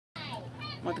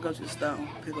I'm about to go to the store,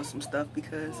 pick up some stuff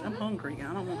because I'm hungry.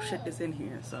 I don't want shit that's in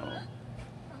here, so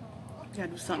gotta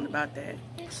do something about that.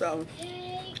 So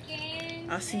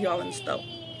I'll see y'all in the store.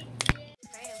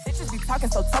 Bitches be talking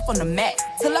so tough on the mat.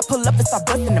 Till I pull up and start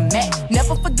busting the mat.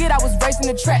 Never forget I was raised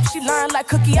in the trap. She learned like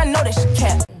Cookie, I know that she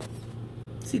can't.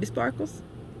 See the sparkles?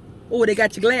 Oh, they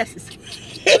got your glasses.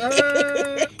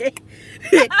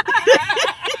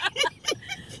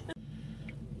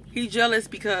 He jealous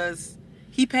because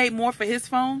he paid more for his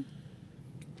phone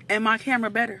and my camera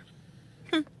better.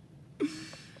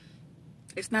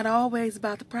 It's not always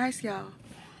about the price, y'all.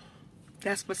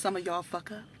 That's what some of y'all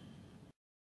fuck up.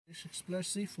 You should splash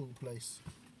seafood place.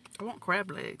 I want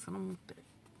crab legs. I don't want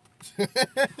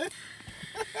that.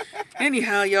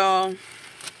 Anyhow, y'all,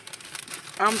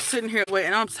 I'm sitting here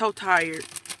waiting. I'm so tired.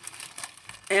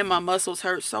 And my muscles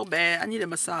hurt so bad. I need a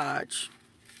massage.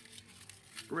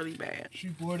 Really bad. She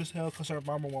bored as hell because her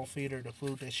mama won't feed her the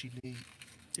food that she needs.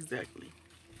 Exactly.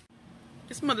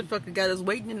 This motherfucker got us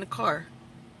waiting in the car.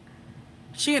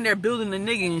 She in there building the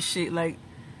nigga and shit. Like,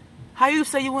 how you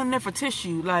say you went in there for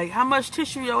tissue? Like, how much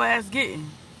tissue your ass getting?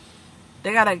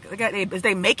 Is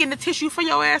they making the tissue for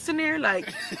your ass in there?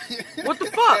 Like, what the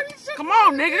fuck? Come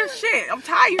on, nigga. Shit, I'm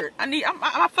tired.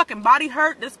 My fucking body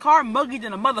hurt. This car muggy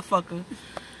than a motherfucker.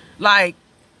 Like,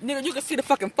 nigga, you can see the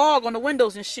fucking fog on the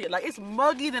windows and shit. Like, it's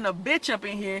muggy than a bitch up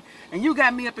in here. And you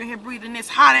got me up in here breathing this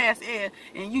hot ass air.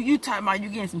 And you talking about you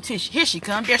getting some tissue. Here she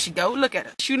come. There she go. Look at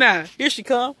her. Tissue now. Here she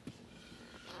come.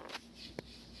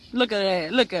 Look at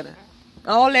that. Look at her.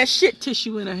 All that shit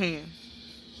tissue in her hand.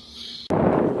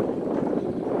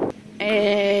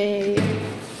 Hey.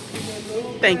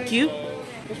 Thank you.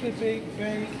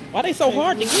 Why they so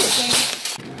hard to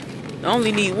get? I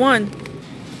only need one.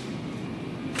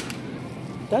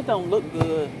 That don't look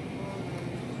good.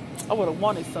 I would have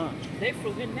wanted some. They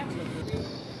fruit didn't never look good.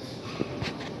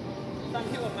 So I'm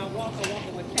here with my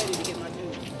walking with Katie to get my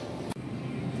juice.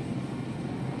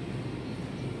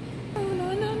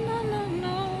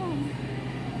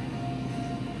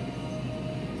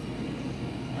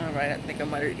 Alright, I think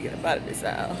I'm ready to get up out of this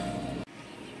aisle.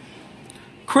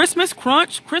 Christmas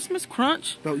Crunch, Christmas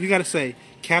Crunch. No, you gotta say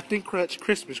Captain Crunch,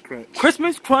 Christmas Crunch.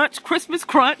 Christmas Crunch, Christmas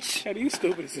Crunch. How do you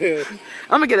stupid as hell?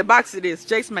 I'm gonna get a box of this.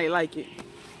 Jace may like it.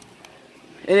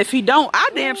 And if he don't, I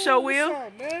damn sure will.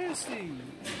 So nasty. You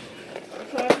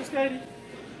try this, Katie?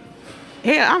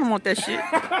 Hell, I don't want that shit.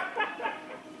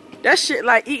 That shit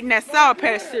like eating that Sour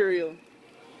Patch cereal.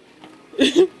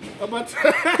 I'm about to...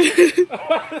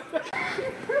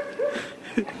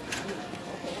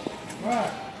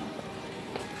 Right.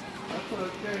 That's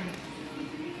okay.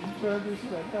 You try this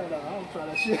shit like that? I don't try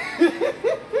that shit.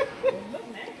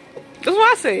 That's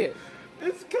what I said.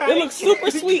 It's It looks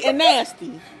super sweet and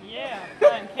nasty. Yeah,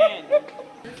 cotton candy.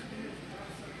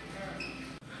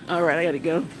 Alright, I gotta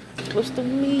go. Close to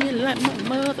me, you like my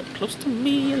mother. Close to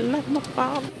me, you like my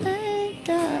father. Thank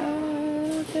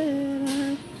God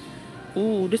that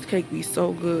ooh, this cake be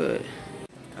so good.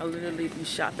 I literally be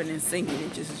shopping and singing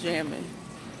and just jamming.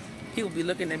 He'll be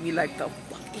looking at me like, the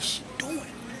fuck is she doing?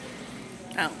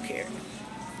 I don't care.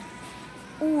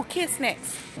 Ooh, kid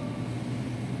snacks.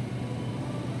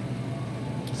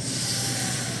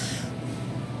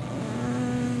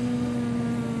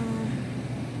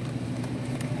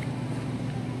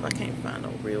 I can't find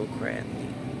no real crab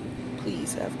meat.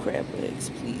 Please have crab legs.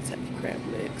 Please have crab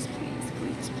legs. Please,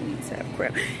 please, please have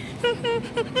crab.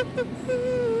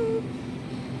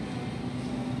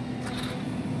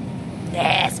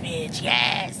 Yes, bitch,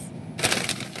 yes.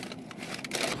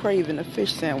 Craving a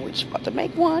fish sandwich. About to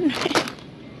make one.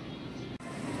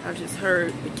 I just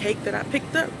heard the cake that I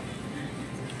picked up.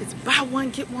 It's buy one,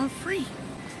 get one free.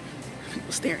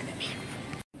 People staring at me.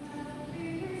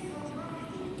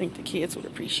 I think the kids would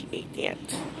appreciate that.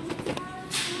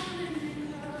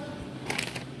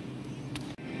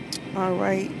 All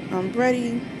right, I'm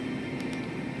ready.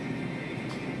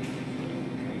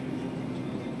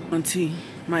 Auntie,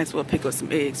 might as well pick up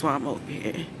some eggs while I'm over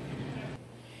here.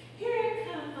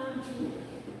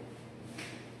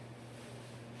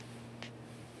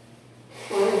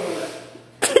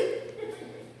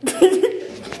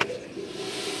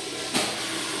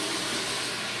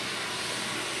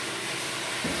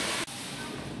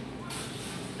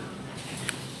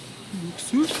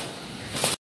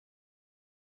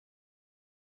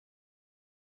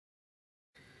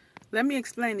 Let me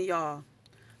explain to y'all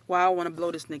why I want to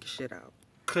blow this nigga shit out.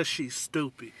 Cause she's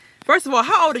stupid. First of all,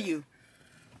 how old are you?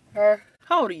 Huh?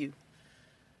 How old are you?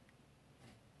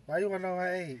 Why you wanna know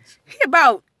her age? He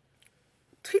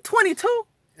 22.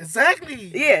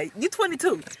 Exactly. Yeah, you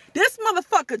 22. This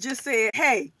motherfucker just said,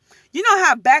 hey, You know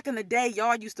how back in the day,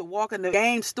 y'all used to walk in the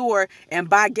game store and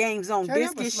buy games on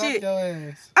disc and shit?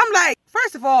 I'm like,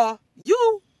 first of all,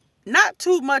 you not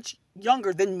too much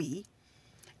younger than me.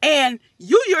 And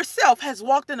you yourself has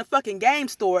walked in a fucking game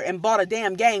store and bought a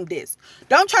damn game disc.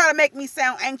 Don't try to make me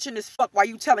sound ancient as fuck while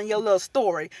you telling your little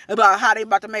story about how they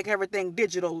about to make everything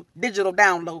digital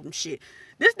download and shit.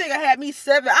 This nigga had me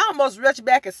 7. I almost reached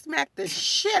back and smacked the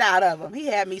shit out of him. He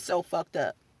had me so fucked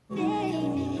up.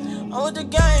 I'm with the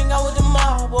gang, I'm with the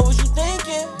mob, what was you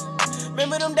thinking?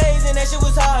 Remember them days and that shit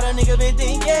was hard, a nigga been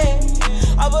thinking.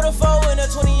 I put a 4 in a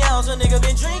 20 ounce, a nigga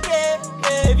been drinking.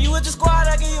 If you with the squad,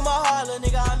 I give you my heart, a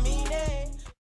nigga, I mean